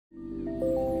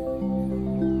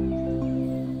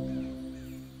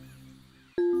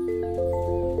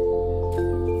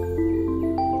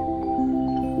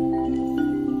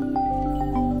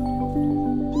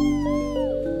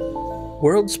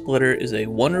World Splitter is a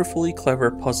wonderfully clever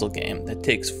puzzle game that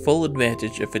takes full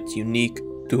advantage of its unique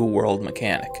dual-world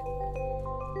mechanic.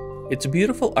 Its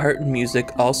beautiful art and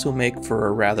music also make for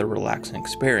a rather relaxing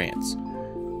experience,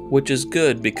 which is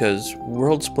good because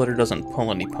World Splitter doesn't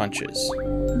pull any punches.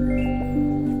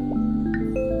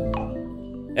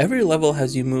 Every level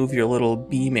has you move your little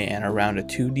bee-man around a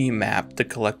 2D map to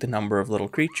collect a number of little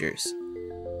creatures.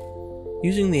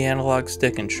 Using the analog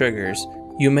stick and triggers,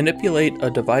 you manipulate a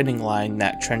dividing line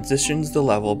that transitions the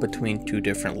level between two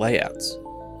different layouts.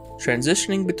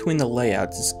 Transitioning between the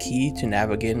layouts is key to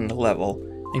navigating the level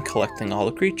and collecting all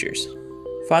the creatures.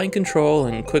 Fine control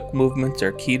and quick movements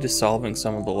are key to solving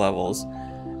some of the levels,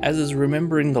 as is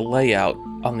remembering the layout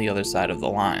on the other side of the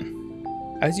line.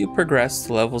 As you progress,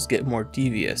 the levels get more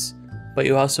devious, but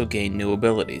you also gain new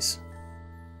abilities.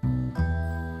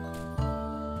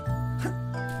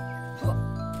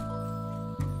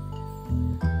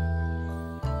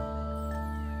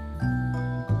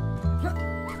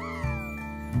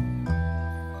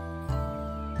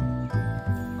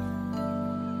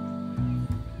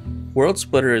 World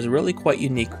Splitter is really quite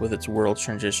unique with its world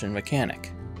transition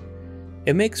mechanic.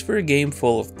 It makes for a game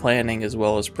full of planning as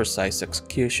well as precise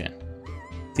execution.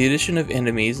 The addition of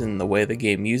enemies and the way the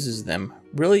game uses them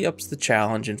really ups the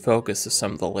challenge and focus of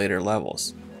some of the later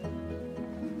levels.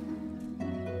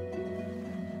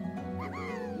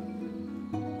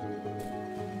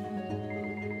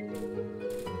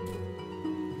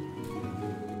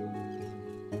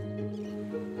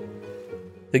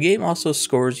 The game also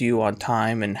scores you on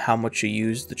time and how much you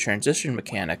use the transition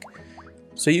mechanic,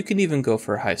 so you can even go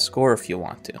for a high score if you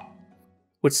want to.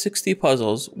 With 60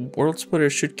 puzzles, World Splitter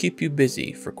should keep you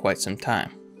busy for quite some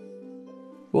time.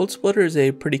 World Splitter is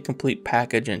a pretty complete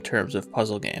package in terms of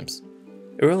puzzle games.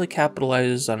 It really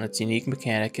capitalizes on its unique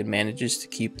mechanic and manages to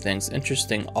keep things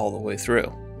interesting all the way through.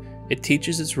 It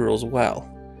teaches its rules well,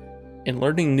 and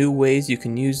learning new ways you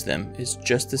can use them is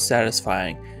just as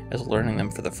satisfying as learning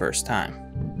them for the first time.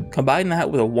 Combine that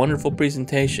with a wonderful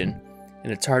presentation,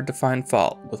 and it's hard to find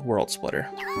fault with World Splitter.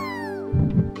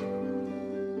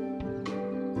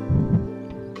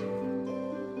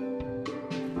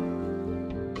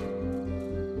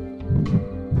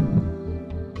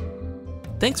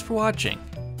 Thanks for watching.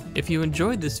 If you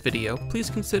enjoyed this video, please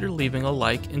consider leaving a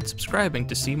like and subscribing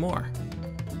to see more.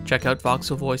 Check out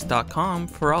voxelvoice.com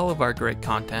for all of our great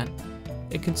content,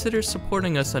 and consider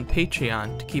supporting us on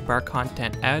Patreon to keep our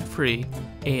content ad-free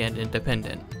and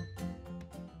independent.